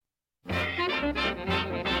Hey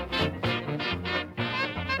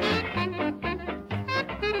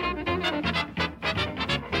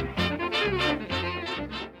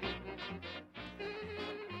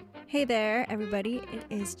there, everybody. It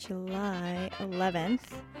is July 11th,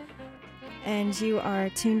 and you are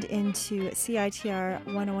tuned into CITR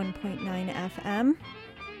 101.9 FM.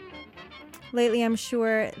 Lately, I'm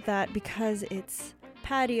sure that because it's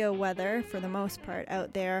patio weather for the most part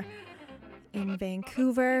out there in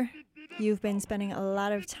Vancouver, you've been spending a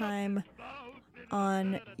lot of time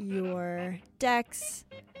on your decks,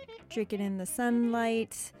 drinking in the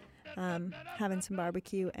sunlight, having some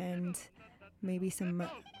barbecue and maybe some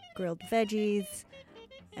grilled veggies,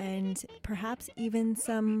 and perhaps even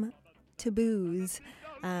some taboos,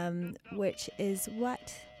 which is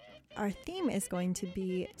what our theme is going to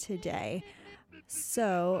be today.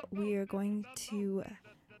 So we are going to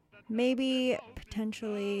maybe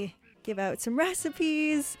potentially give out some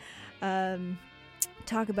recipes,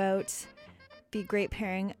 talk about the great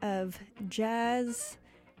pairing of jazz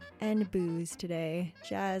and booze today,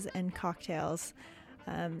 jazz and cocktails.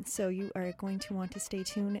 So you are going to want to stay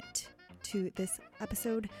tuned to this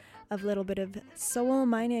episode of Little Bit of Soul.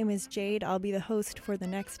 My name is Jade. I'll be the host for the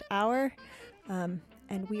next hour,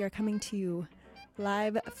 and we are coming to you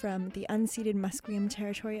live from the unceded Musqueam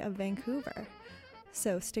territory of Vancouver.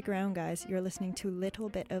 So stick around, guys. You're listening to Little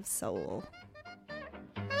Bit of Soul.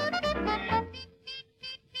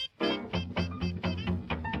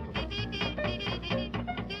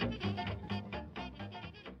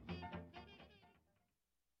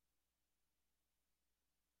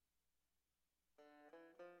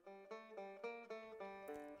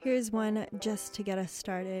 Here's one just to get us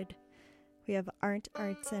started. We have Art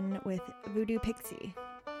Artson with Voodoo Pixie.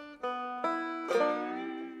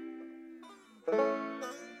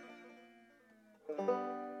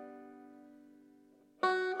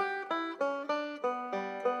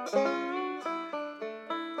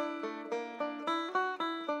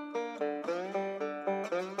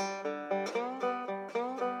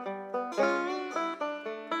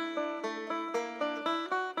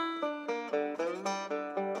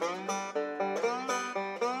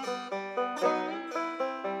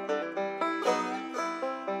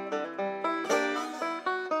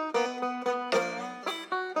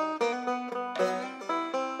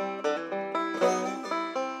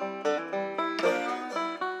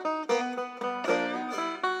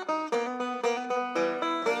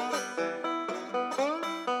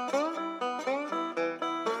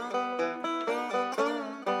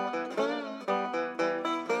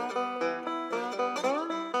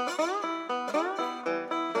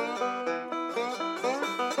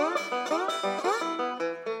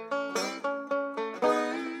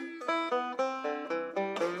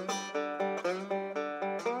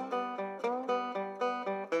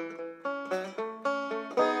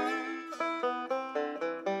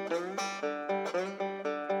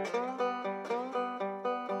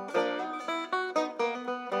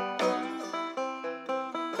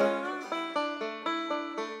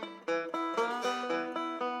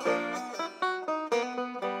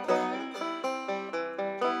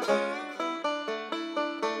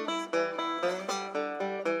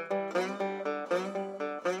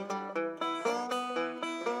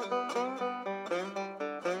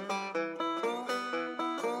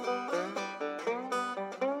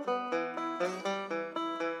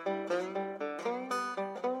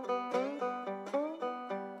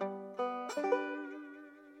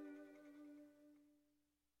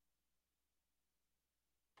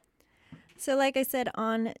 So like I said,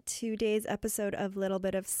 on today's episode of Little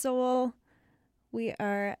Bit of Soul, we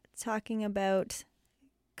are talking about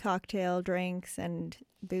cocktail drinks and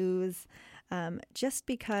booze, just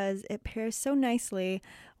because it pairs so nicely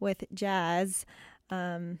with jazz.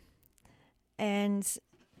 And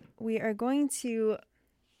we are going to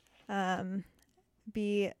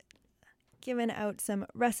be giving out some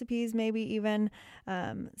recipes, maybe even.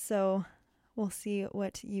 So we'll see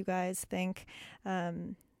what you guys think.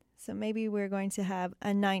 So maybe we're going to have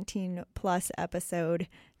a 19 plus episode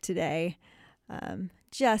today,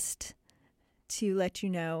 just to let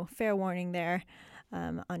you know, fair warning there,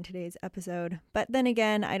 on today's episode. But then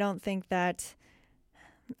again, I don't think that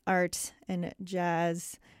art and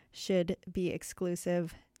jazz should be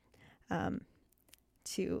exclusive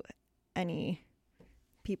to any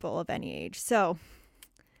people of any age. So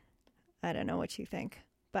I don't know what you think,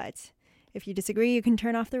 but if you disagree, you can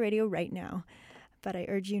turn off the radio right now. But I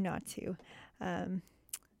urge you not to.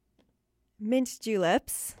 Mint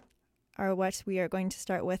juleps are what we are going to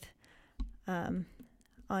start with on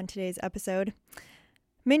today's episode.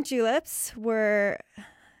 Mint juleps were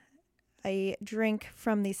a drink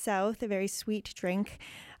from the South, a very sweet drink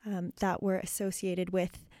that were associated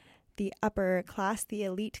with the upper class, the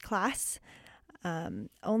elite class,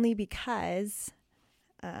 only because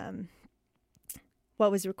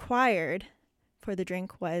what was required for the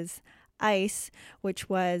drink was ice, which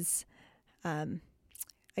was,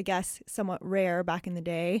 I guess, somewhat rare back in the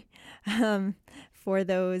day for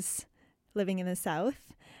those living in the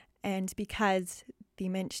South. And because the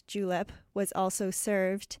mint julep was also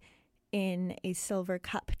served in a silver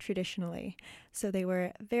cup traditionally. So they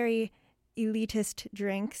were very elitist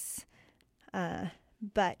drinks,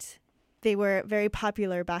 but they were very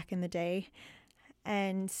popular back in the day.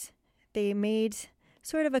 And they made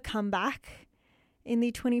sort of a comeback in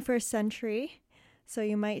the 21st century. So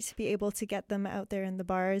you might be able to get them out there in the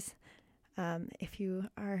bars. If you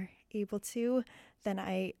are able to, then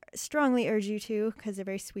I strongly urge you to, because they're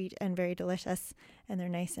very sweet and very delicious, and they're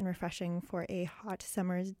nice and refreshing for a hot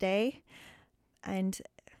summer's day. And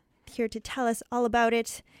here to tell us all about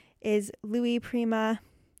it is Louis Prima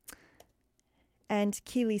and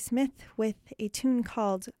Keely Smith with a tune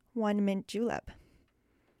called One Mint Julep.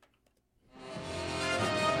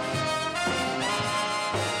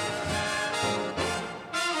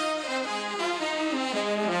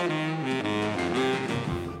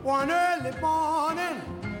 One early morning,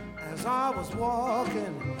 as I was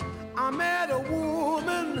walking, I met a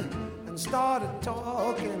woman and started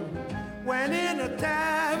talking. Went in a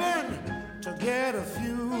tavern to get a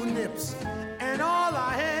few nips, and all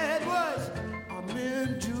I had was a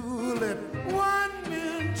mint julep. One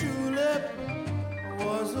mint julep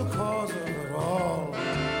was the cause of it all.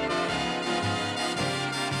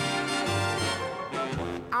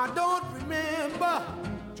 I don't remember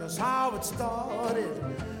just how it started,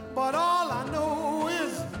 but all I know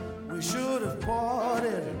is we should have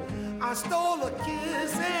parted. I stole a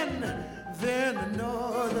kiss and then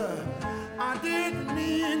another. I didn't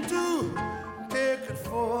mean to take it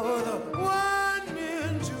further. One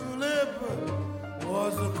mint julep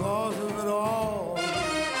was the cause of it all.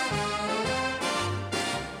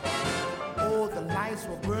 Oh, the lights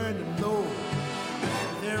were burning low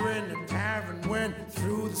there in the tavern, went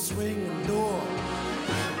through the swinging door.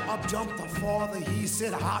 Up jumped the father, he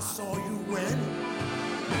said, I saw you when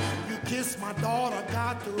you kissed my daughter,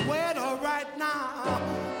 got to wed her right now.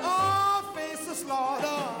 Oh, face of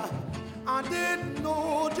slaughter, I didn't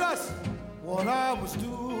know just what I was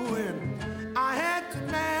doing. I had to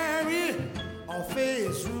marry or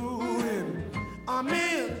face ruin. A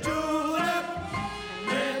mint julep,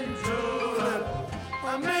 mint julep,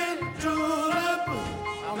 a mint julep,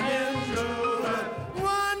 a mint julep.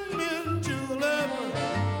 One mint julep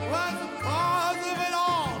was the cause of it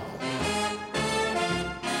all.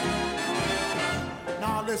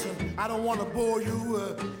 Now listen, I don't want to bore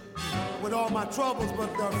you with all my troubles, but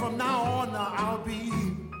from now on I'll be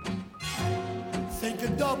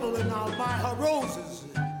thinking double, and I'll buy her roses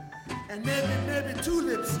and maybe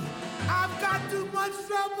tulips. I've got too much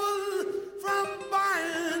trouble from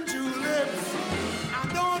buying tulips. I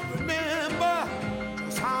don't remember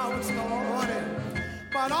just how it started,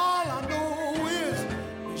 but all I know is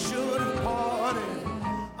we should have parted.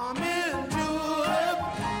 I'm in julep,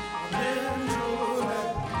 I'm in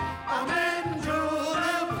julep, I'm in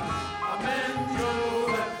julep, I'm in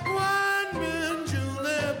julep. One mint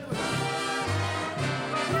julep,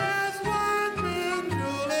 yes, one mint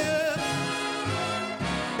julep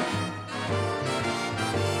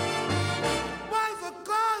was the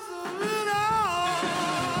cause of it all.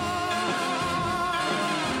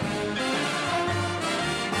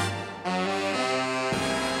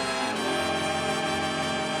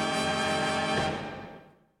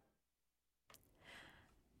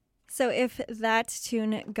 So if that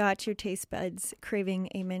tune got your taste buds craving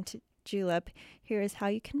a mint julep, here is how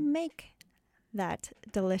you can make that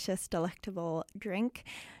delicious, delectable drink.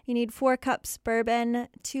 You need 4 cups bourbon,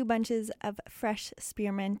 2 bunches of fresh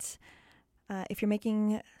spearmint. If you're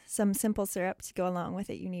making some simple syrup to go along with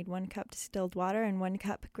it, you need 1 cup distilled water and 1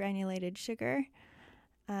 cup granulated sugar,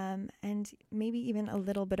 and maybe even a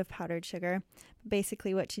little bit of powdered sugar.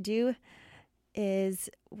 Basically what you do is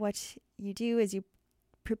you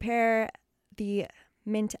prepare the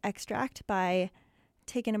mint extract by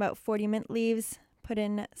taking about 40 mint leaves, put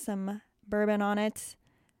in some bourbon on it,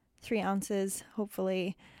 3 ounces,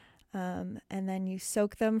 hopefully, and then you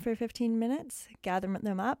soak them for 15 minutes, gather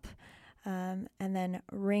them up, and then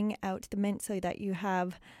wring out the mint so that you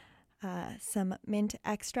have some mint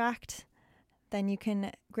extract. Then you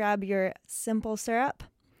can grab your simple syrup,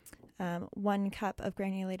 1 cup of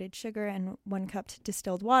granulated sugar and 1 cup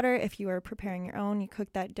distilled water. If you are preparing your own, you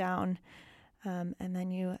cook that down, and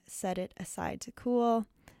then you set it aside to cool.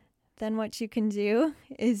 then what you can do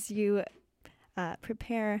is you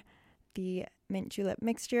prepare the mint julep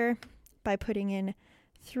mixture by putting in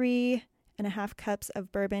 3.5 cups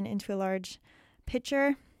of bourbon into a large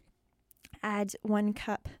pitcher. Add 1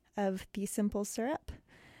 cup of the simple syrup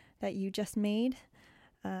that you just made,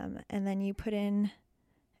 and then you put in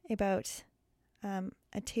about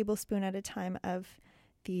a tablespoon at a time of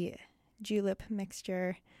the julep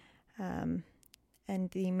mixture and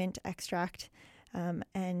the mint extract,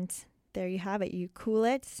 and there you have it. You cool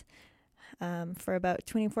it for about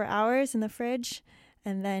 24 hours in the fridge,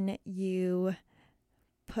 and then you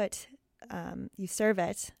serve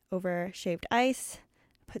it over shaved ice,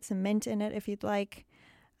 put some mint in it if you'd like,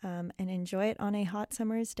 and enjoy it on a hot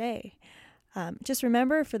summer's day. Just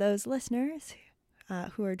remember, for those listeners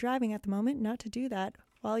who are driving at the moment, not to do that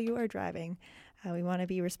while you are driving. We want to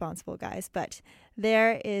be responsible, guys. But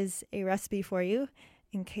there is a recipe for you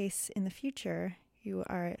in case in the future you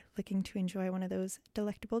are looking to enjoy one of those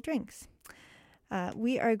delectable drinks.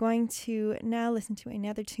 We are going to now listen to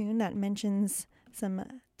another tune that mentions some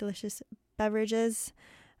delicious beverages.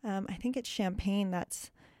 I think it's champagne that's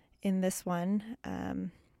in this one.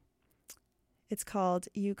 It's called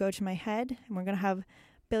You Go to My Head, and we're going to have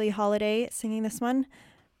Billie Holiday singing this one.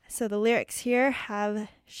 So the lyrics here have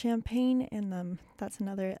champagne in them. That's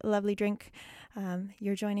another lovely drink.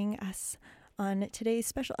 You're joining us on today's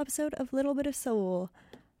special episode of Little Bit of Soul.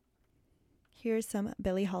 Here's some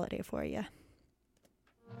Billie Holiday for you.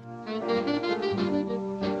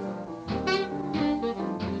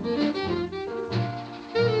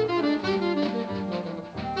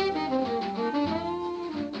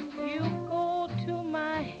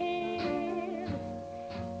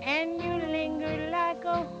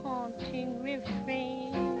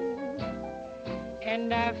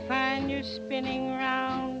 And I find you spinning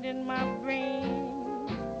round in my brain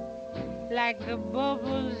like the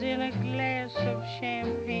bubbles in a glass of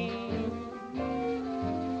champagne.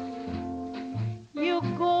 You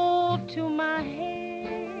go to my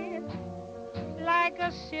head like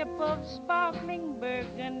a sip of sparkling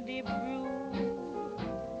burgundy brew,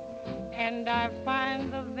 and I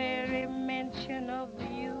find the very mention of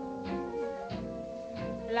you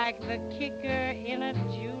like the kicker in a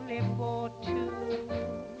julep or two.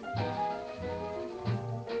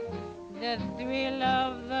 The thrill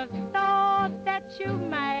of the thought that you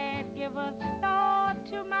might give a thought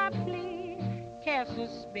to my plea casts a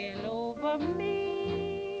spell over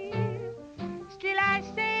me. Still I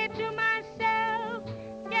say to myself,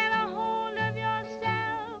 get a hold of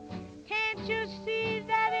yourself. Can't you see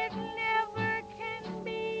that it never can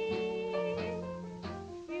be?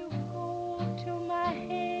 You go to my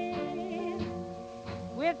head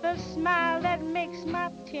with a smile that makes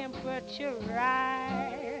my temperature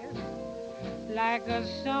rise like a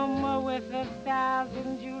summer with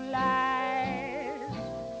 1,000 Julys.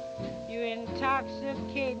 You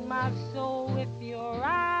intoxicate my soul with your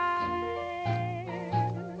eyes.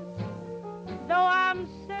 Though I'm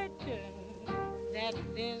certain that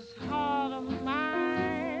this heart of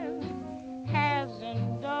mine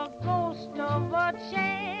hasn't a ghost of a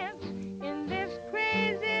chance in this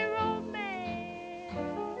crazy romance,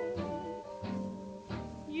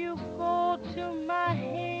 you go to my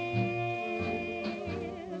head.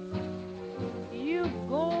 You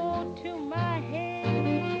go to my head.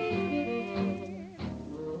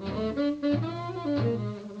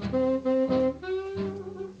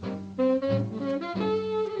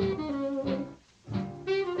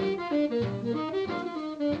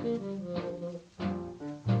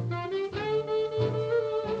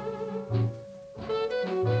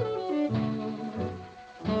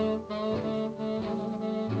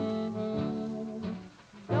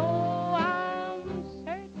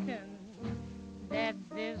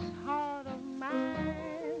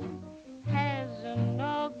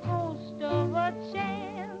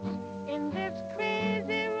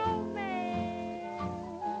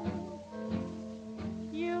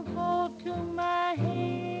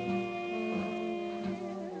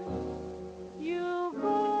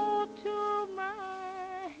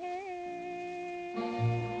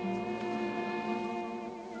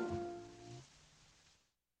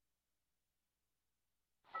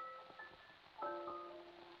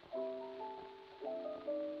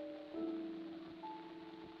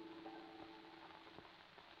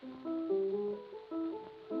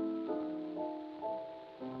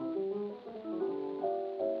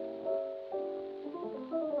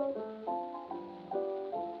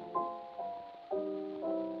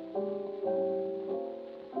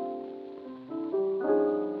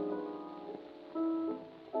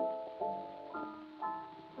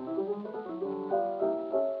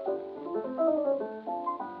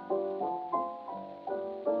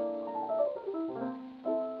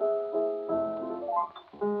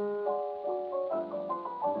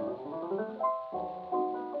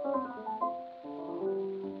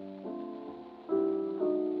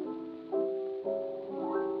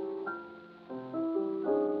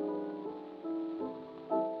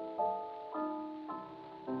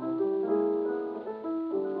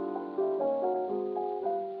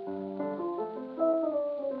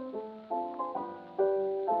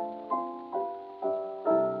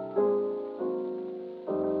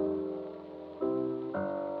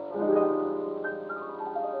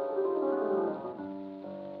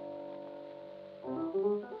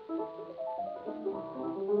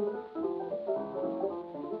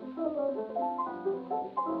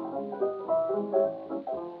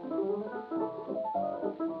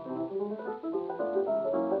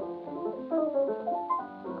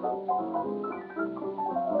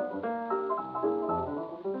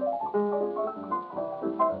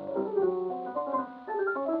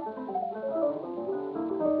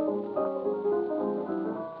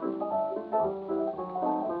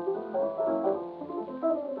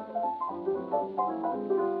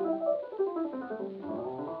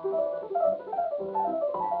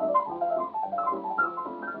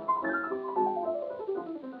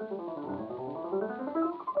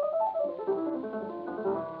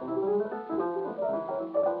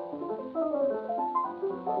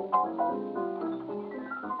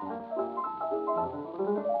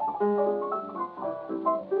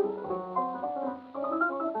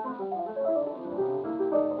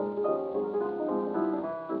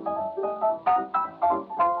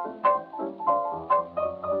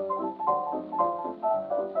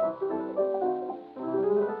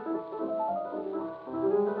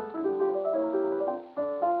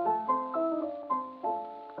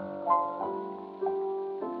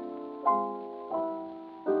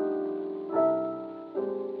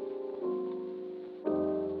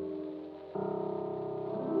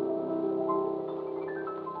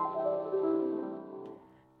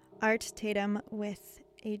 Art Tatum with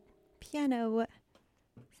a piano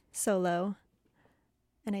solo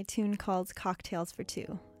and a tune called Cocktails for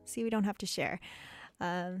Two. See, we don't have to share.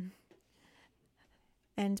 And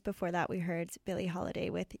before that, we heard Billie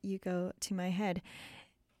Holiday with You Go to My Head.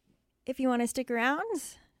 If you want to stick around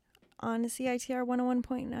on CITR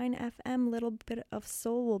 101.9 FM, Little Bit of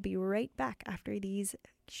Soul will be right back after these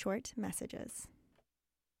short messages.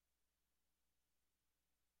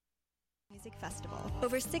 Music Festival.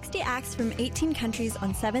 Over 60 acts from 18 countries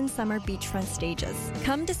on 7 summer beachfront stages.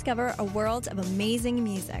 Come discover a world of amazing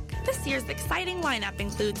music. This year's exciting lineup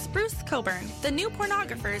includes Bruce Coburn, The New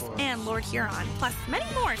Pornographers, and Lord Huron, plus many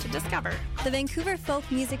more to discover. The Vancouver Folk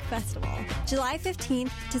Music Festival, July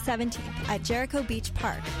 15th to 17th at Jericho Beach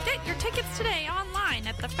Park. Get your tickets today online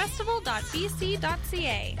at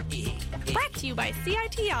thefestival.bc.ca. Brought to you by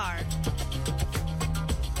CITR.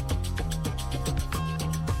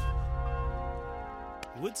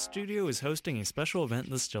 Wood Studio is hosting a special event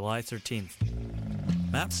this July 13th.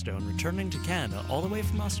 Mapstone, returning to Canada all the way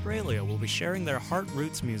from Australia, will be sharing their heart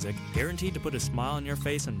roots music, guaranteed to put a smile on your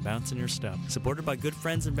face and bounce in your step. Supported by good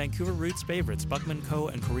friends and Vancouver roots favorites Buckman Coe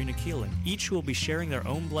and Corina Keeling, each will be sharing their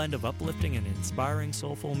own blend of uplifting and inspiring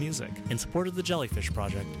soulful music. In support of the Jellyfish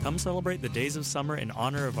Project, come celebrate the days of summer in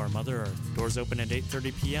honor of our Mother Earth. Doors open at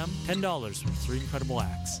 8:30 p.m., $10 for 3 incredible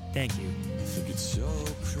acts. Thank you. I think it's so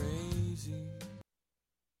crazy.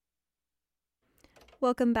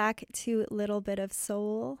 Welcome back to Little Bit of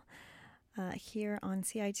Soul here on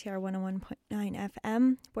CITR 101.9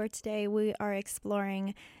 FM, where today we are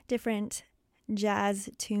exploring different jazz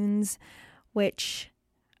tunes which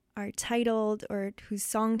are titled or whose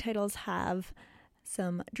song titles have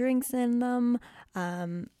some drinks in them,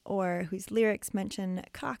 or whose lyrics mention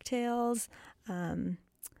cocktails. And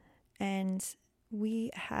we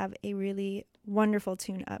have a really wonderful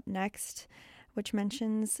tune up next, which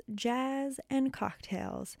mentions jazz and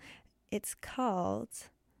cocktails. It's called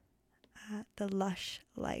The Lush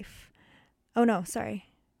Life. Oh no, sorry.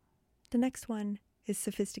 The next one is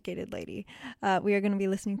Sophisticated Lady. We are going to be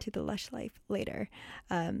listening to The Lush Life later.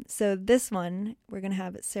 So this one, we're going to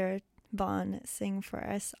have Sarah Vaughan sing for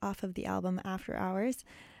us off of the album After Hours.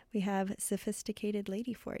 We have Sophisticated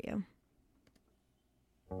Lady for you.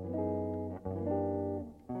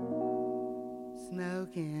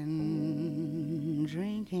 Smoking,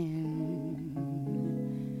 drinking,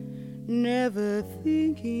 never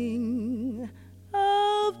thinking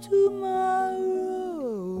of tomorrow,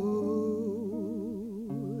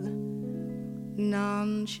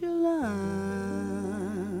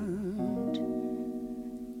 nonchalant,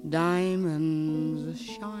 diamonds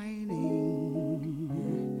shining,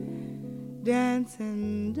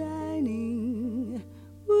 dancing, dining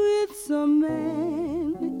with some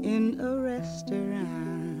man in a restaurant.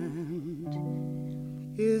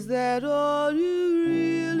 Is that all you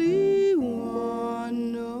really want?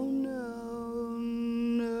 No, no,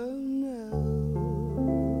 no, no.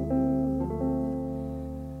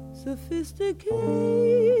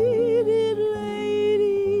 Sophisticated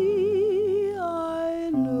lady, I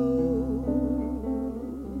know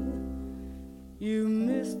you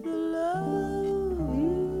miss the love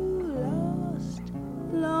you lost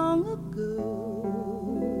long ago.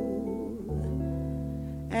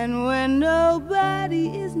 And when nobody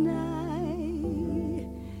is nigh,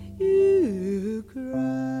 you cry.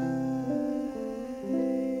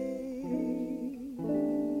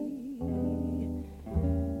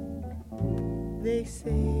 They say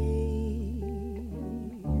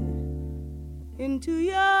into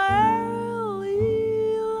your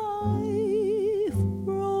early life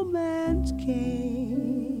romance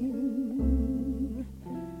came,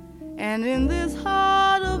 and in this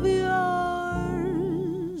heart of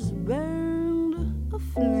yours burned a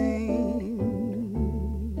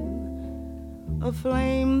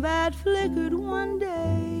flame that flickered one day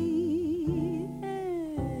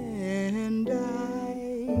and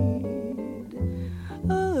died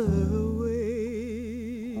away.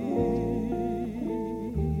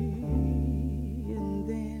 And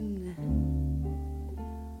then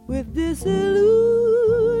with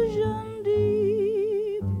disillusion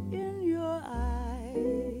deep in your eyes,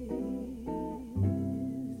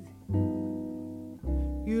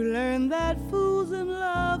 you learn that fools in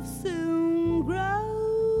love soon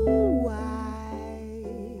grow wise.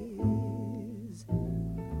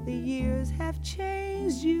 The years have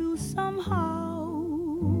changed you somehow.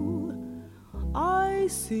 I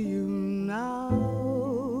see you now.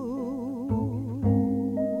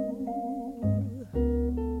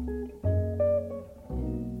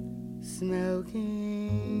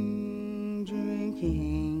 Smoking,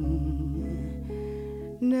 drinking,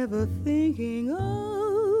 never thinking of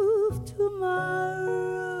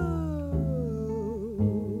tomorrow,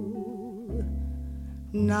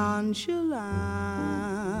 nonchalant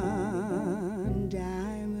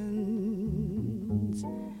diamonds,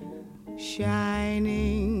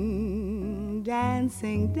 shining,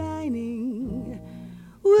 dancing, dining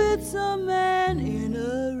with some man in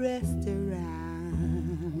a restaurant.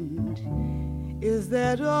 Is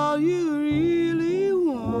that all you really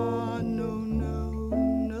want? No, no,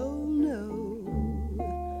 no, no.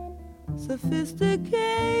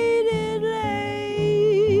 Sophisticated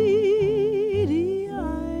lady,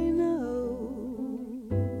 I know.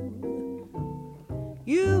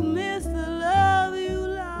 You miss the love you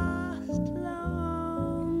lost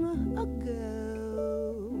long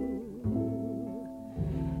ago.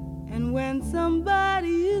 And when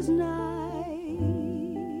somebody is nigh,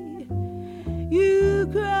 you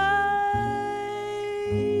cry,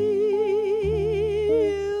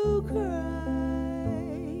 you cry,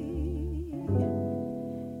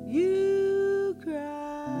 you cry.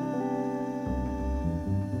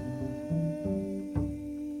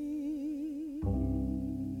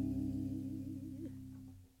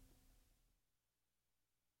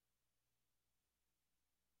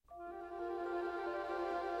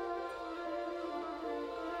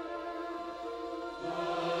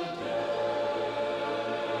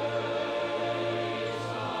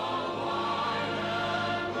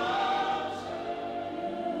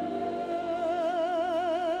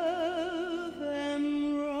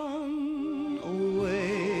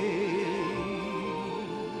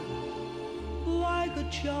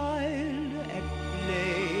 Child at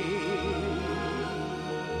play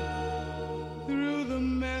through the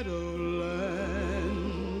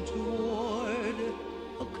meadowland toward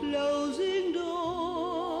a closing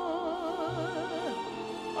door,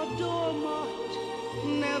 a door marked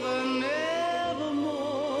never, never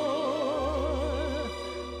more,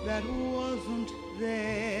 that wasn't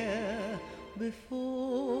there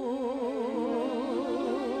before.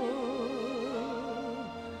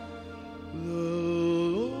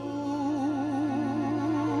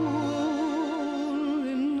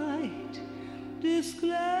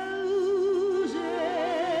 Discloses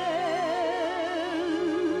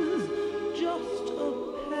just a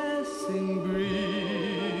passing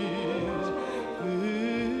breeze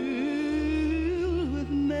filled with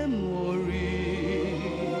memories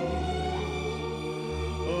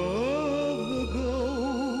of the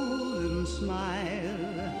golden smile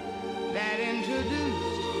that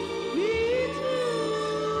introduced me to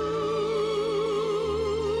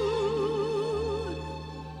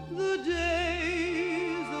the day.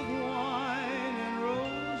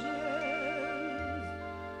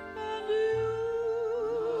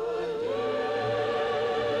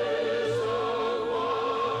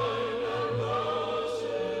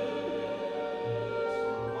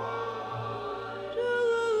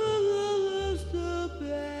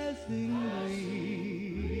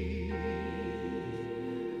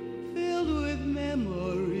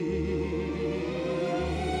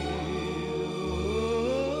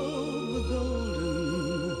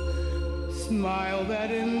 Smile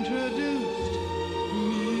that introduced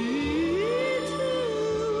me to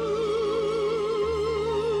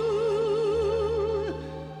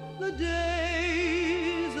the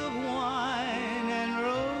days of wine and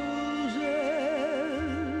roses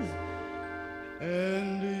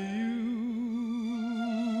and you.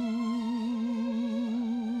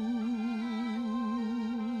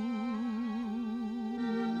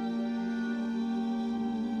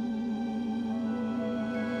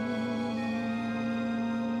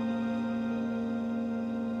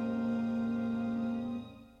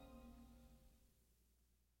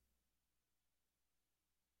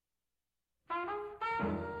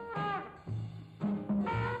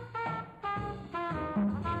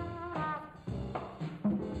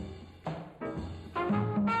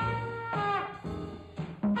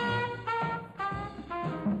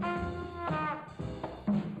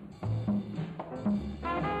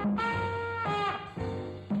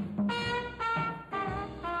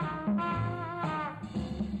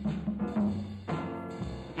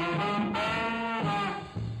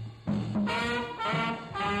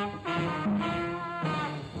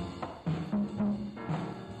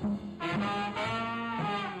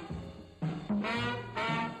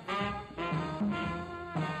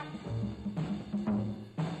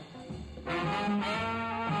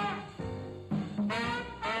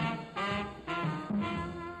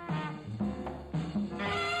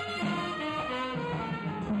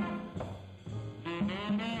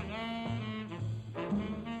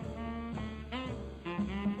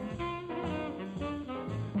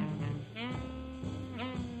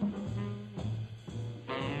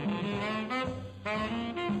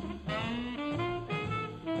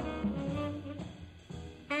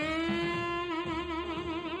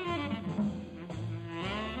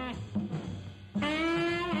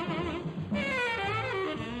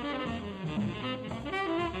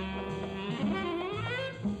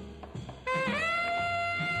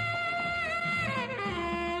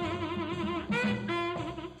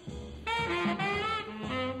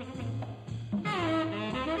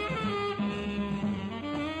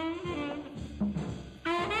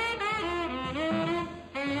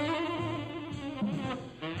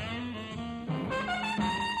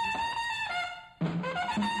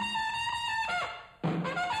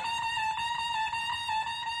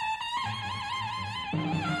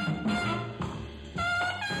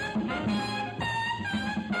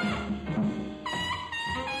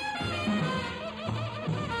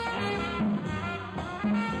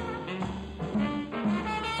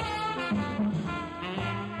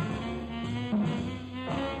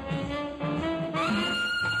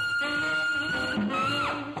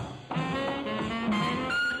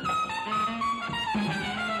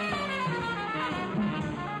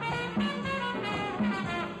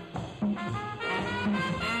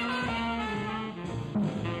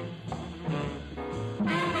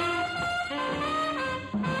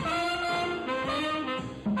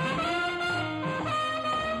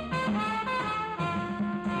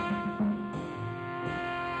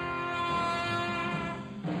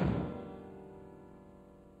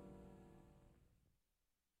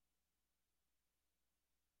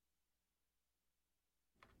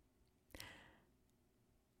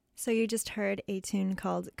 So you just heard a tune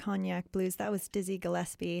called Cognac Blues. That was Dizzy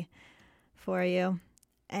Gillespie for you.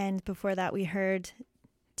 And before that, we heard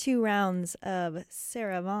 2 rounds of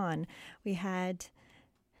Sarah Vaughan. We had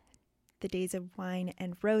The Days of Wine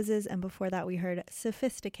and Roses, and before that, we heard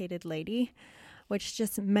Sophisticated Lady, which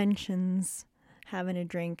just mentions having a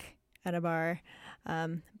drink at a bar,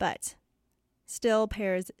 but still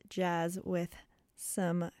pairs jazz with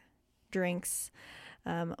some drinks,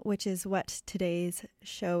 which is what today's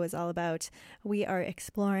show is all about. We are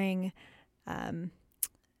exploring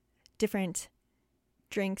different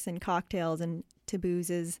drinks and cocktails and taboos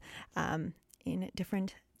in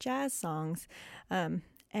different jazz songs.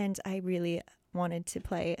 And I really wanted to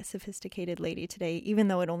play a Sophisticated Lady today, even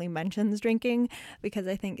though it only mentions drinking, because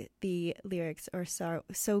I think the lyrics are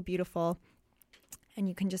so beautiful. And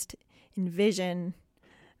you can just envision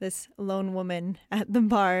this lone woman at the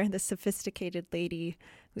bar, the sophisticated lady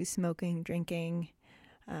who's smoking, drinking,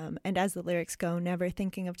 and as the lyrics go, never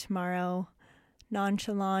thinking of tomorrow,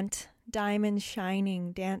 nonchalant, diamonds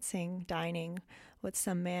shining, dancing, dining with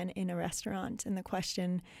some man in a restaurant. And the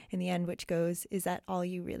question in the end, which goes, is that all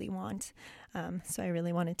you really want? So I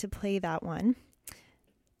really wanted to play that one.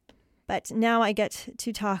 But now I get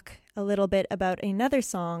to talk a little bit about another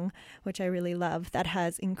song, which I really love, that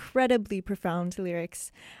has incredibly profound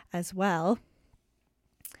lyrics as well,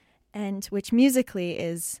 and which musically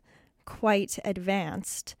is quite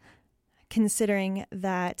advanced, considering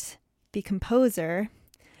that the composer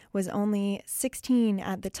was only 16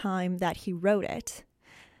 at the time that he wrote it.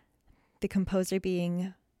 The composer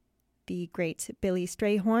being the great Billy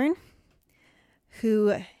Strayhorn,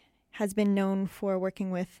 who has been known for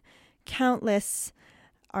working with countless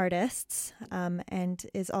artists, and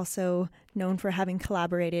is also known for having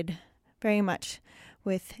collaborated very much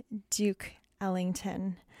with Duke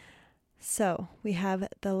Ellington. So we have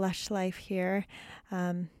The Lush Life here,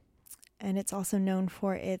 and it's also known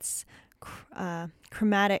for its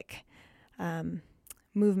chromatic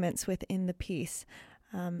movements within the piece,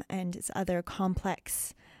 and its other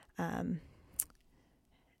complex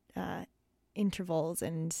intervals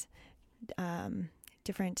and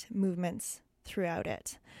different movements throughout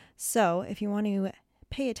it. So if you want to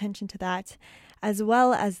pay attention to that, as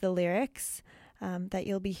well as the lyrics that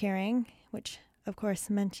you'll be hearing, which of course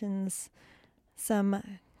mentions some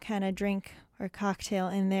kind of drink or cocktail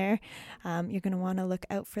in there, you're going to want to look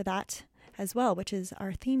out for that as well, which is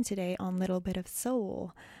our theme today on Little Bit of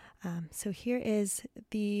Soul. So here is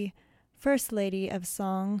the First Lady of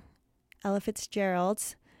Song, Ella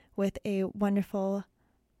Fitzgerald, with a wonderful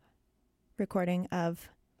recording of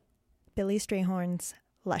Billy Strayhorn's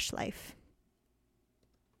Lush Life.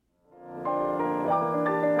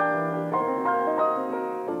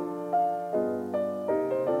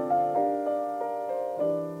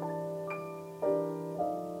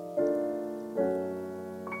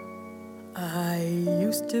 I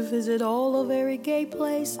used to visit all the very gay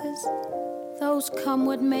places, those come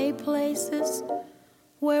what may places,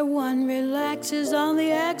 where one relaxes on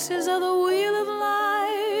the axis of the wheel of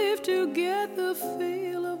life to get the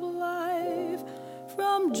feel of life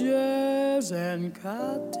from jazz and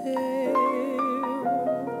cocktails.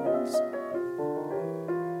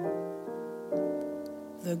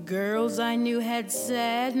 The girls I knew had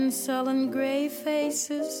sad and sullen gray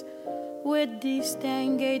faces with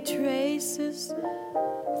distingué traces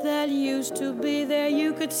that used to be there.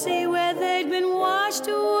 You could see where they'd been washed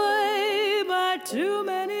away by too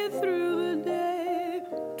many through the day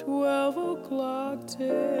 12 o'clock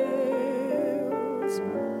tales.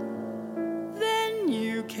 Then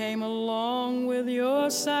you came along with your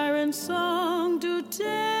siren song to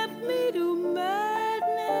tempt me to madness.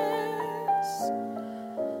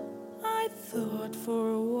 I thought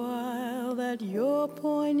for a while that your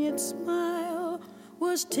poignant smile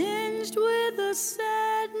was tinged with the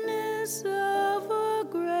sadness of a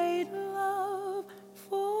great love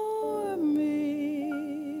for me.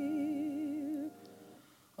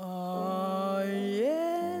 Oh,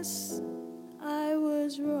 yes, I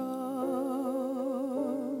was wrong.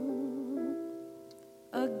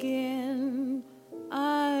 Again,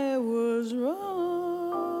 I was wrong.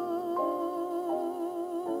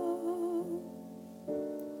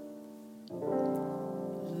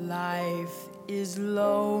 Life is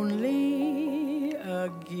lonely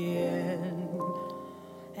again,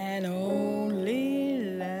 and only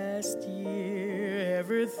last year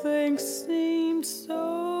everything seemed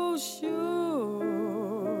so sure.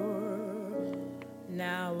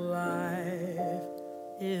 Now life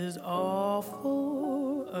is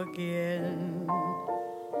awful again.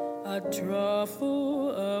 A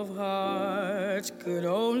truffle of hearts could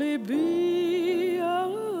only be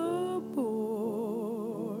a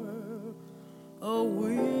bore.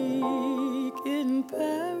 in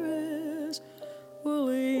Paris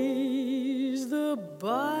will ease the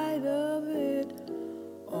bite of it.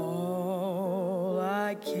 All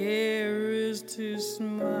I care is to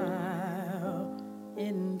smile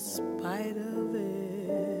in spite of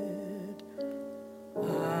it.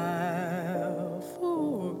 I'll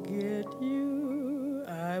forget you,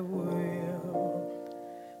 I will,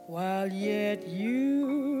 while yet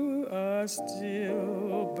you are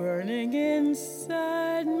still burning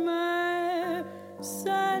inside my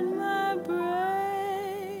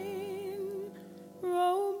brain.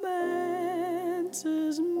 Romance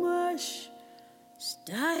is mush,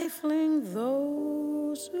 stifling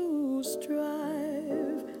those who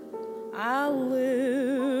strive. I'll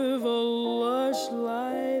live a lush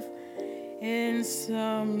life in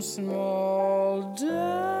some small dive,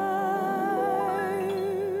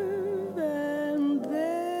 and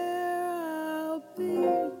there I'll be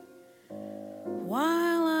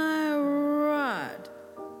while I rot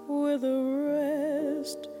with the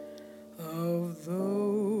rest of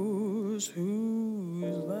those whose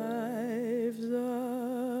lives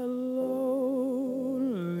are lonely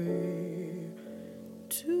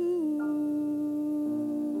too.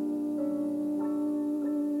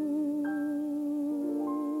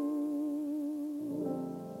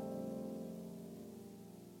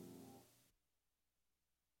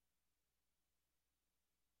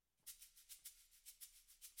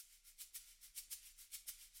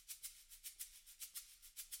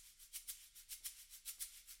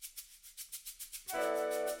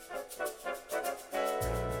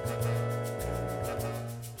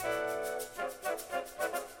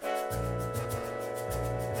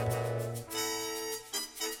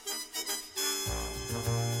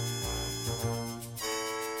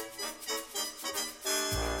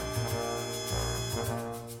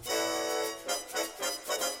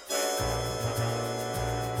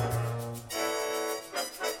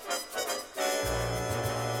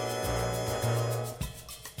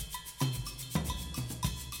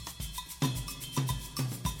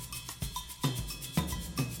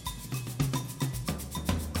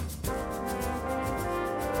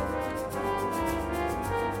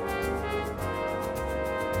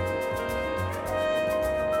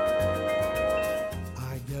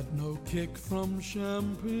 Kick from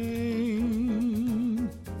champagne.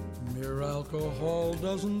 Mere alcohol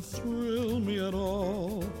doesn't thrill me at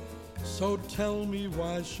all. So tell me,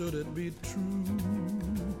 why should it be true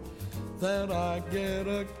that I get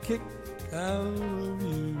a kick out of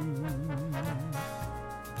you?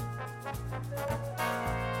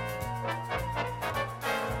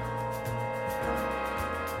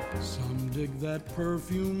 Some dig that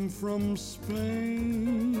perfume from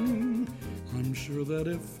Spain. I'm sure that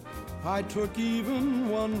if I took even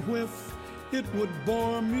one whiff, it would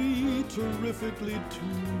bore me terrifically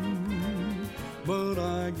too. But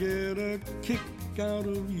I get a kick out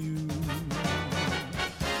of you.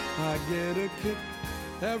 I get a kick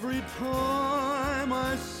every time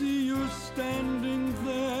I see you standing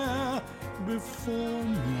there before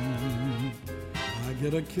me. I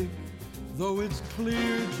get a kick, though it's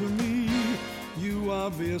clear to me you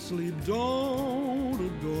obviously don't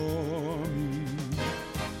adore me.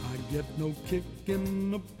 Get no kick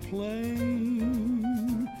in a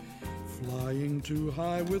plane. Flying too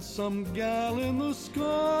high with some gal in the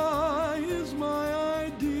sky is my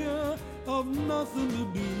idea of nothing to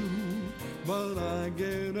do. But I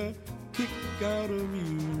get a kick out of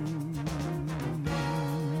you.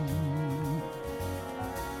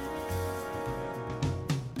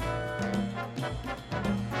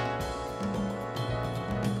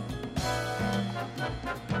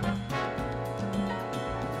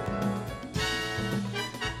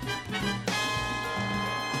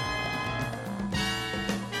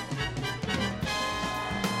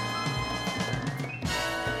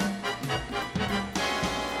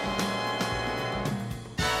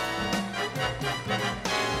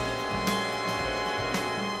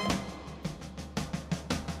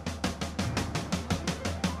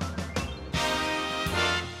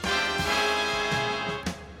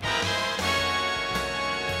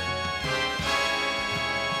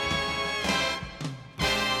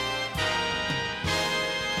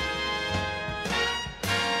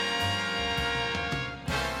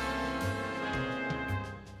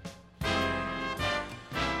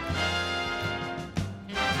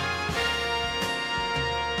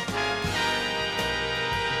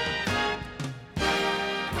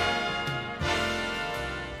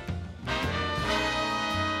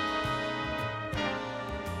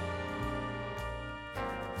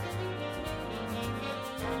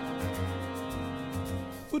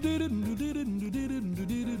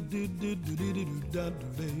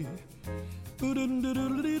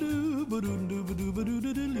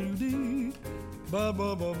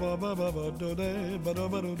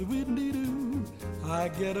 I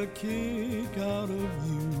get a kick out of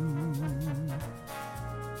you.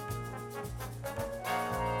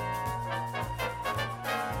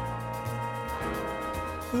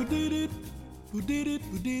 Who did it? Who did it?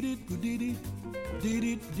 Who did it? Who did it? Did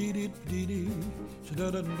it? Did it? Did it?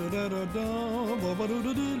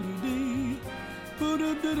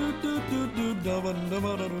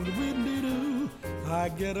 I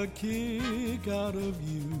get a kick out of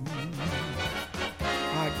you.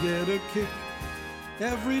 I get a kick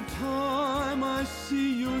every time I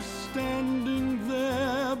see you standing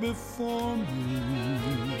there before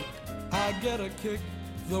me. I get a kick,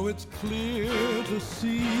 though it's clear to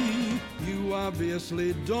see you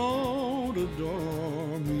obviously don't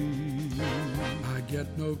adore me. I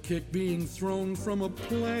get no kick being thrown from a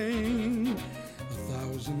plane.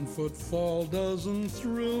 1,000-foot fall doesn't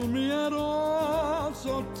thrill me at all.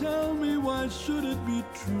 So tell me, why should it be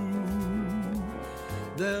true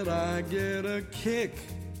that I get a kick?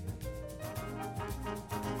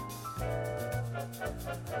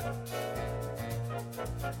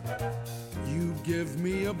 You give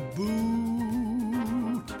me a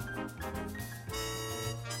boot.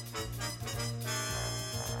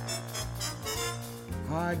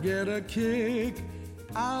 I get a kick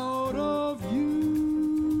out of you.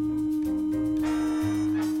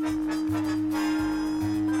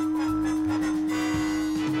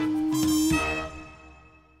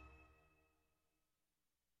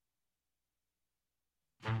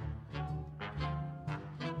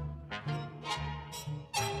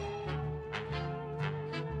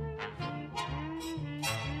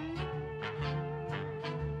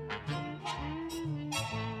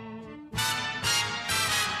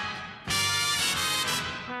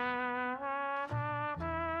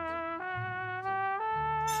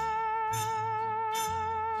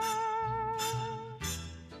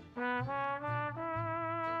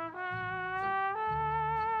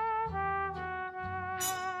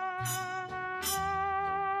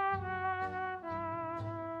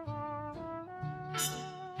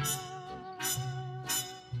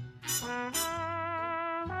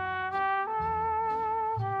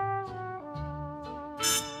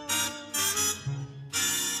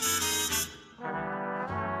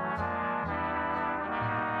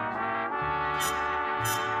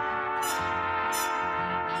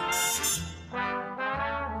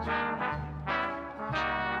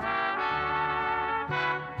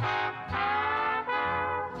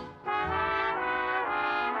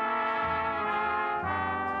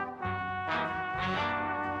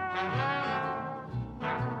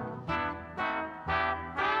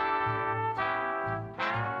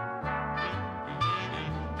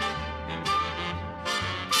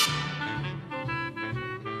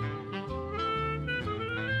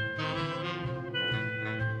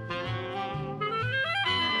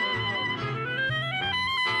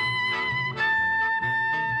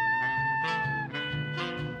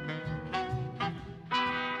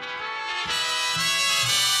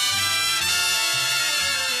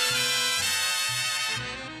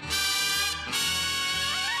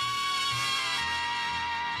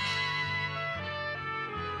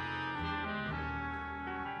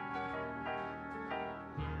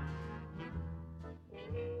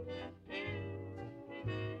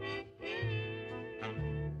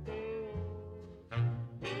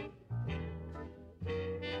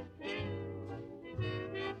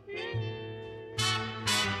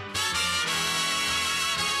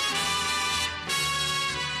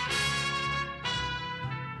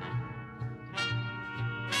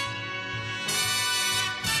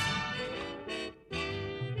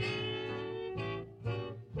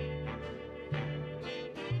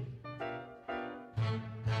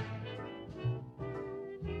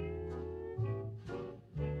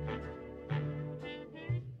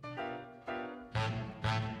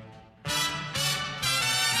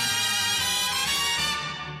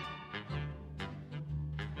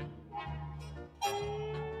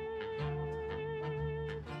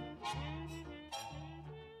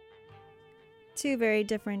 Two very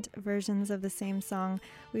different versions of the same song.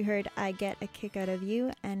 We heard I Get a Kick Out of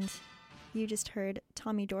You, and you just heard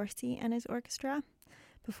Tommy Dorsey and his orchestra.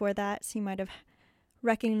 Before that, so you might have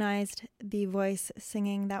recognized the voice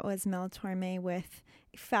singing. That was Mel Torme with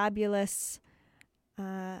a fabulous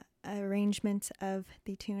arrangement of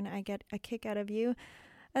the tune I Get a Kick Out of You.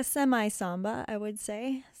 A semi-samba, I would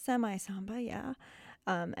say. Semi-samba, yeah.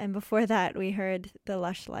 And before that, we heard The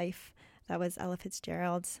Lush Life. That was Ella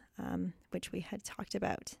Fitzgerald's, which we had talked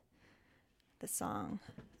about the song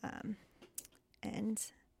and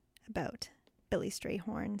about Billy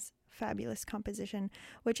Strayhorn's fabulous composition,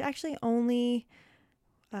 which actually only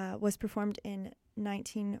was performed in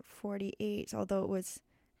 1948, although it was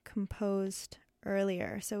composed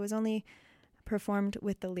earlier. So it was only performed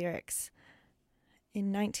with the lyrics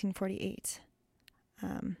in 1948.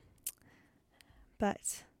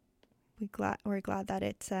 But we're glad that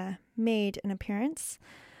it made an appearance.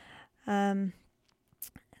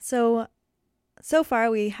 So far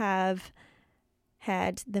we have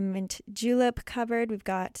had the mint julep covered. We've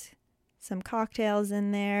got some cocktails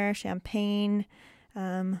in there, champagne.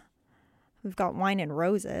 We've got wine and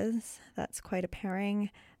roses. That's quite a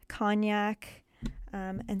pairing. Cognac,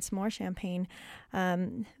 and some more champagne.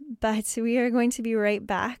 But we are going to be right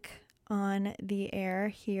back on the air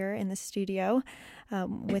here in the studio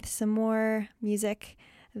with some more music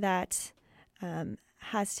that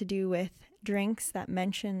has to do with drinks that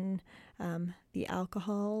mention the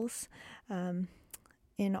alcohols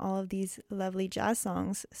in all of these lovely jazz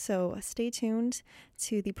songs. So stay tuned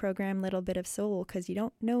to the program Little Bit of Soul, because you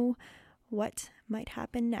don't know what might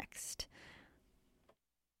happen next.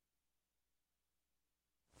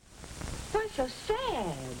 Why so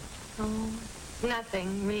sad? Oh,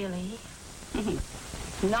 nothing really.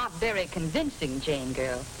 Not very convincing, Jane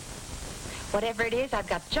girl. Whatever it is, I've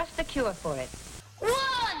got just the cure for it. 1,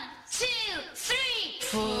 2, 3,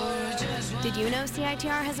 4. Did you know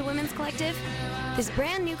CITR has a women's collective? This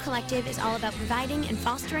brand new collective is all about providing and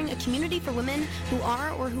fostering a community for women who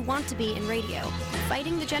are or who want to be in radio,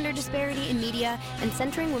 fighting the gender disparity in media, and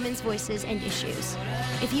centering women's voices and issues.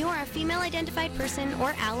 If you are a female-identified person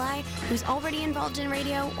or ally who's already involved in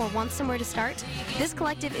radio or wants somewhere to start, this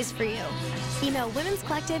collective is for you. Email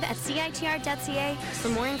womenscollective@citr.ca for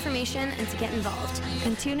more information and to get involved.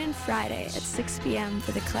 And tune in Friday at 6 p.m.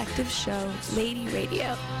 for the collective show Lady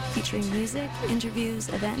Radio, featuring music, interviews,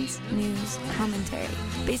 events, news, commentary,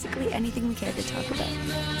 basically anything we care to talk about.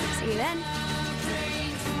 See you then.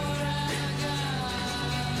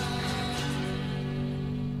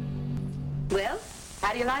 Well,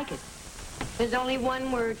 how do you like it? There's only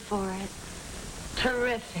one word for it.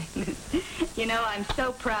 Terrific. You know, I'm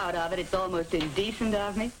so proud of it, it's almost indecent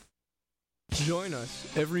of me. Join us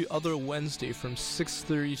every other Wednesday from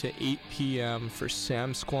 6:30 to 8 p.m. for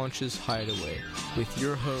Sam Squanch's Hideaway with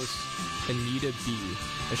your host, Anita B.,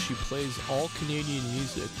 as she plays all Canadian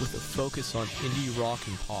music with a focus on indie rock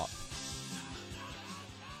and pop.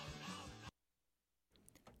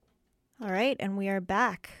 All right, and we are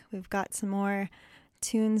back. We've got some more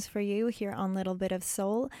tunes for you here on Little Bit of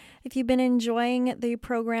Soul. If you've been enjoying the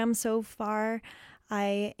program so far,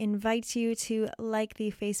 I invite you to like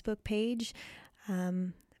the Facebook page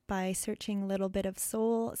by searching Little Bit of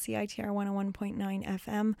Soul, CITR 101.9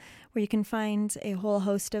 FM, where you can find a whole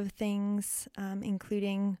host of things,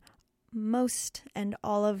 including most and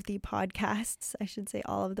all of the podcasts, I should say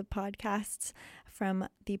all of the podcasts from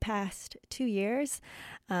the past 2 years.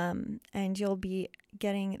 And you'll be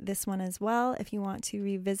getting this one as well if you want to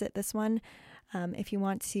revisit this one. If you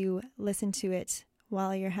want to listen to it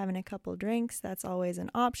while you're having a couple drinks, that's always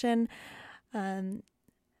an option.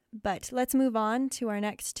 But let's move on to our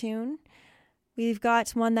next tune. We've got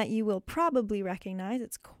one that you will probably recognize.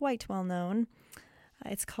 It's quite well known.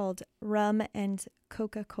 It's called Rum and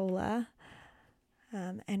Coca-Cola.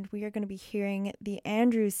 And we are going to be hearing the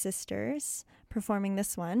Andrews Sisters performing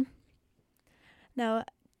this one. Now,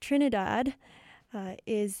 Trinidad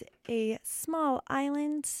is a small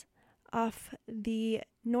island off the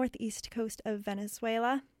northeast coast of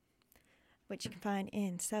Venezuela, which you can find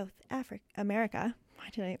in South America. Why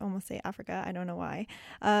did I almost say Africa? I don't know why.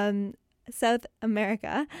 South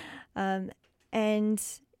America. And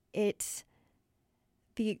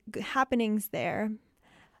the happenings there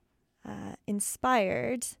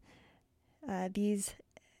inspired these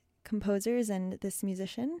composers and this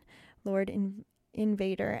musician, Lord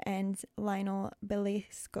Invader and Lionel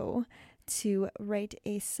Belasco, to write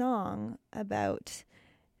a song about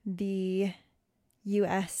the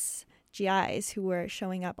U.S. GIs who were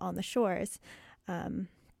showing up on the shores,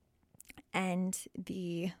 and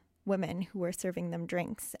the women who were serving them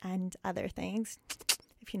drinks and other things,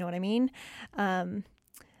 if you know what I mean.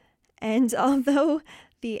 And although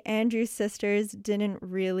the Andrews Sisters didn't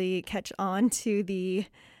really catch on to the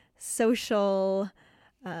social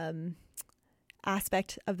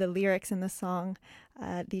aspect of the lyrics in the song,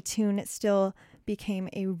 the tune still became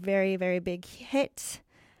a very, very big hit,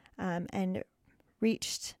 and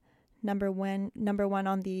reached number one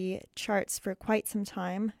on the charts for quite some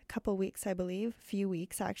time, a couple weeks, I believe, a few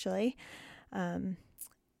weeks actually.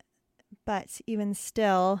 But even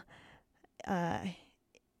still, I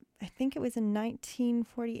think it was in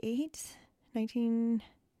 1948,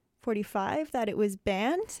 1945 that it was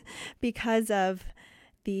banned because of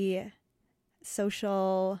the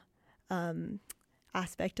social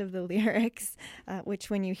aspect of the lyrics, which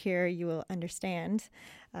when you hear, you will understand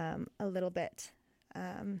a little bit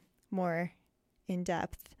more in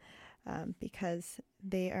depth because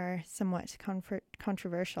they are somewhat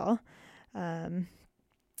controversial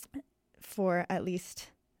for at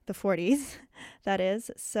least the 40s, that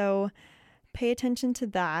is. So pay attention to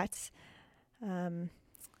that.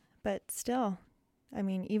 But still, I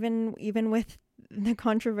mean, even with the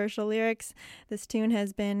controversial lyrics, this tune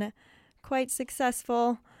has been quite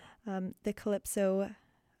successful. The calypso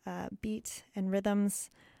beat and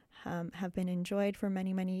rhythms have been enjoyed for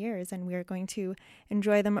many, many years, and we are going to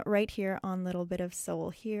enjoy them right here on Little Bit of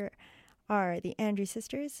Soul. Here are the Andrews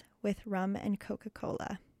Sisters with Rum and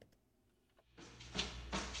Coca-Cola.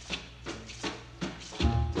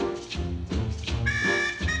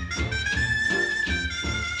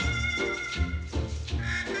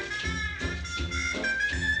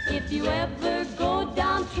 If you ever go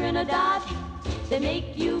down Trinidad, they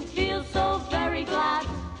make you feel so very glad.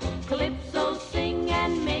 Calypso sing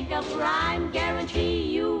and make up rhyme,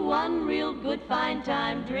 guarantee you one real good fine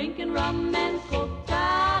time. Drinking rum and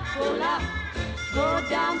Coca-Cola, go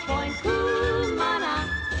down Point Cumana,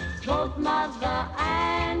 both mother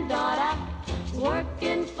and daughter,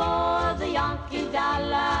 working for the Yankee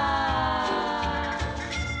dollar.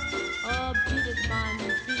 Oh, beat it, man,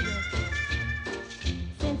 beat it.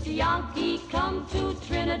 Since the Yankee come to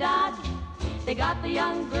Trinidad, they got the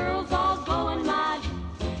young girls all going mad.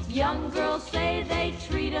 Young girls say they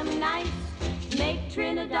treat 'em nice, make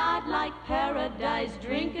Trinidad like paradise.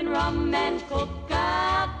 Drinking rum and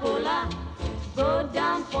Coca-Cola, go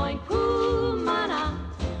down Point Cumana,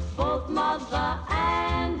 both mother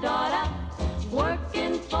and daughter,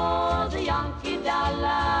 working for the Yankee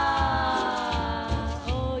dollar.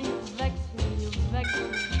 Oh, you vex me, you vex me.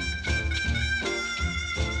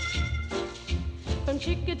 From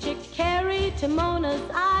Chickahominy to Mona's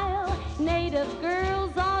Isle, native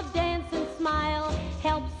girls all dance and smile.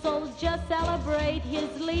 Help soldier celebrate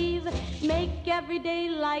his leave, make every day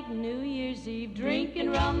like New Year's Eve.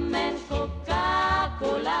 Drinking rum and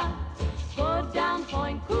Coca-Cola, go down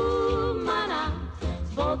Point Cumana,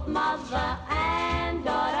 both mother and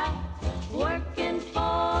daughter, working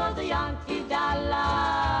for the Yankee dollar.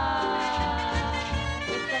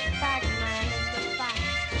 It's a fact, man, it's a fact.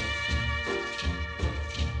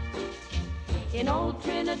 In old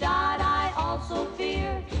Trinidad I also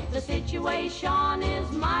fear the situation is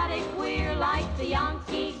mighty queer. Like the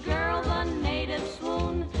Yankee girl, the native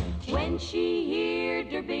swoon when she heard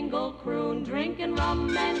her bingle croon. Drinking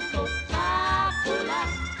rum and Coca-Cola,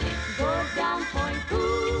 go down Point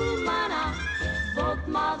Cumana, both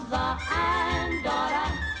mother and daughter,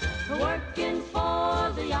 working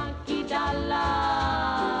for the Yankee dollar.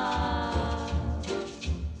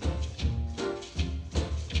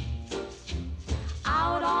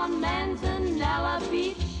 Out on Manzanella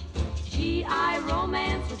Beach, GI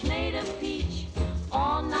romance with native peach.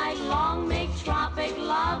 All night long make tropic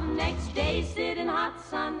love, next day sit in hot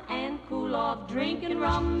sun and cool off. Drinking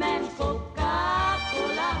rum and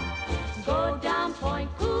Coca-Cola, go down Point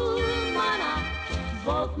Cumana,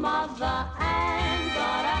 both mother and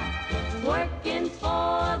daughter, working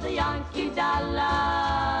for the Yankee dollar.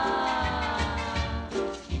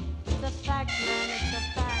 It's a fact, man, it's a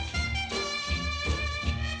fact.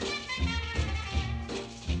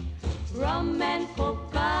 Rum and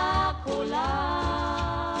Coca-Cola,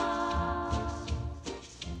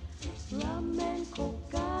 rum and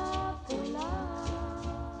Coca-Cola,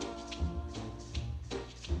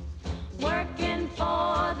 working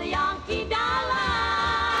for the Yankee dollar.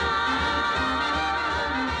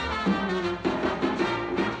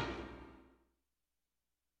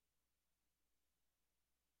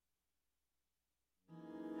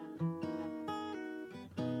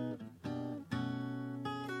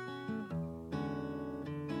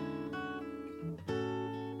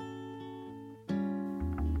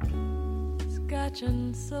 Scotch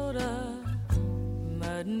and soda,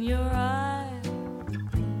 mud in your eye.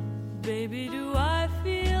 Baby, do I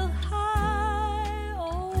feel high?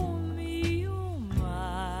 Oh, me, oh,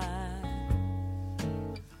 my.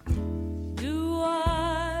 Do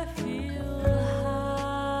I feel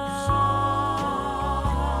high?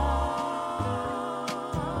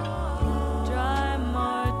 Dry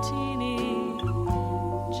martini,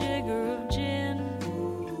 jigger of gin.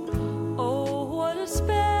 Oh, what a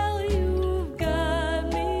spell you've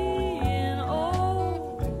got me in.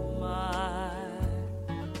 Oh, my.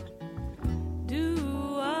 Do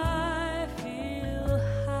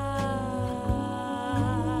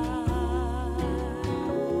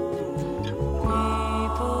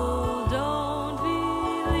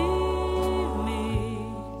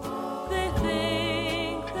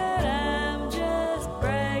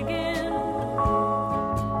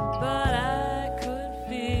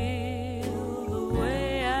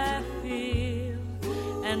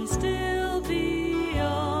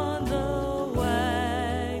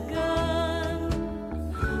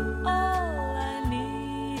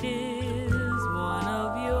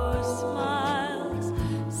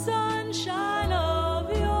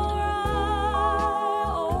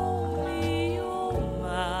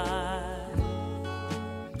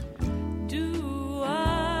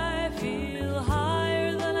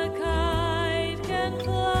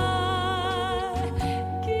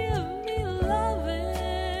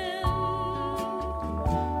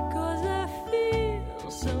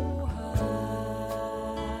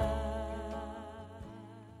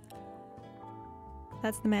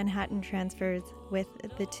That's the Manhattan Transfers with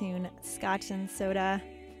the tune Scotch and Soda.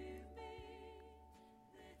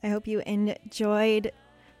 I hope you enjoyed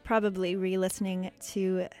probably re-listening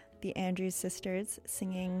to the Andrews Sisters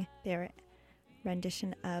singing their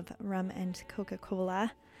rendition of Rum and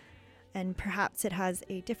Coca-Cola, and perhaps it has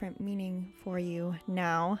a different meaning for you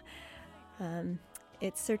now.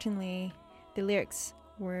 It's certainly, the lyrics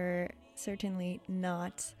were certainly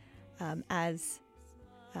not as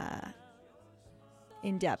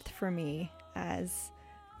in depth for me as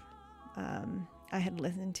I had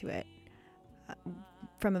listened to it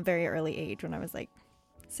from a very early age when I was like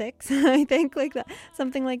 6, I think, like that,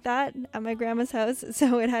 something like that, at my grandma's house.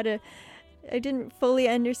 So I didn't fully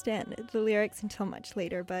understand the lyrics until much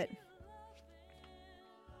later, but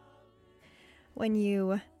when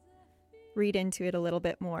you read into it a little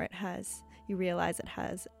bit more, you realize it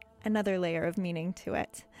has another layer of meaning to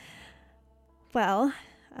it. Well,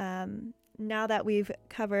 now that we've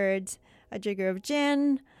covered a jigger of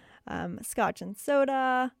gin, scotch and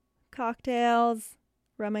soda, cocktails,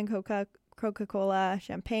 rum and Coca-Cola,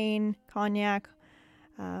 champagne, cognac,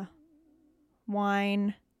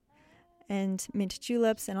 wine, and mint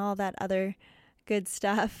juleps, and all that other good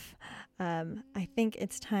stuff, I think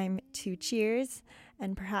it's time to cheers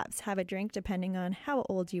and perhaps have a drink depending on how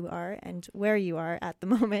old you are and where you are at the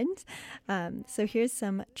moment. So here's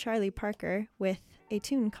some Charlie Parker with a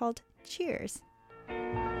tune called Cheers.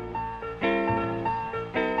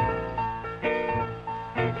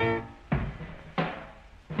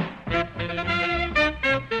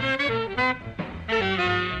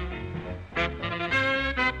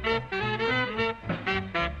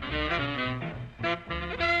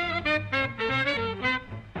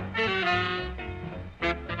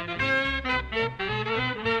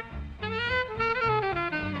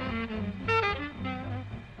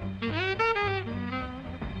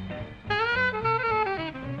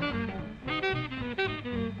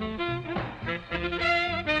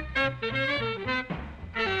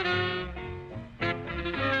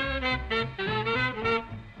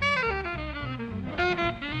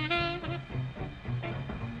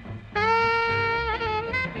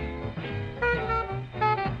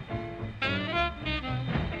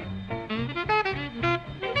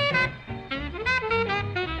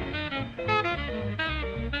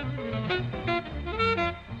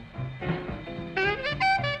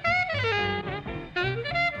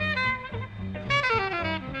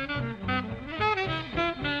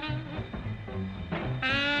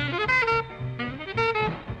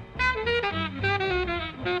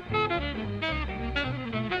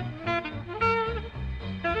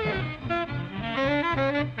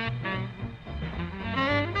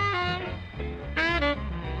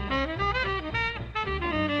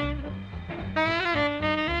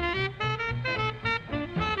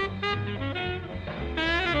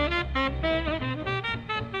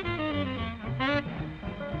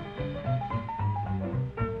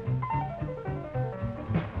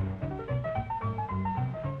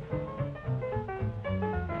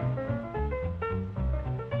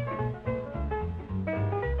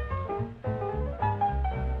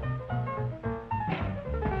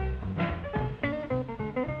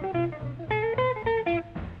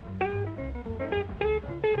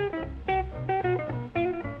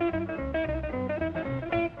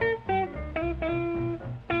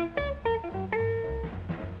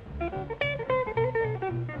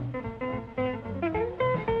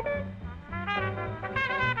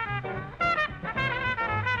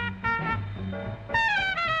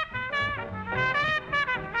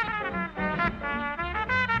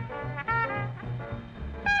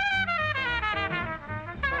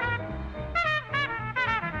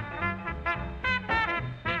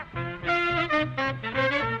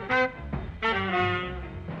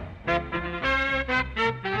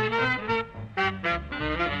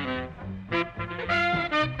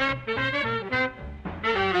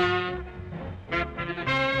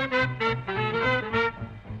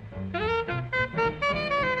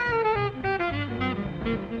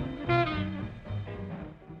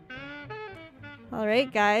 All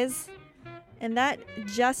right, guys. And that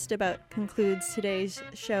just about concludes today's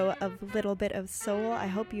show of Little Bit of Soul. I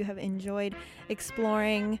hope you have enjoyed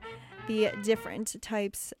exploring the different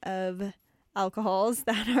types of alcohols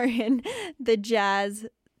that are in the jazz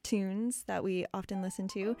tunes that we often listen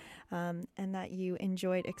to, and that you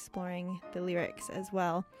enjoyed exploring the lyrics as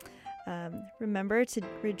well. Remember to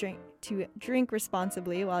drink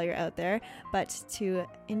responsibly while you're out there, but to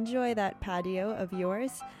enjoy that patio of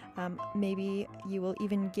yours. Maybe you will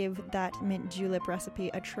even give that mint julep recipe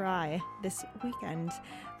a try this weekend.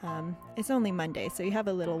 It's only Monday, so you have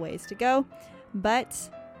a little ways to go, but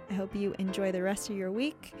I hope you enjoy the rest of your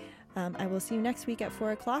week. I will see you next week at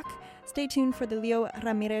 4 o'clock. Stay tuned for the Leo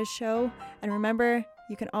Ramirez Show. And remember,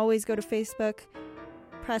 you can always go to Facebook,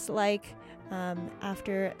 press like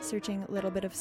after searching a little bit of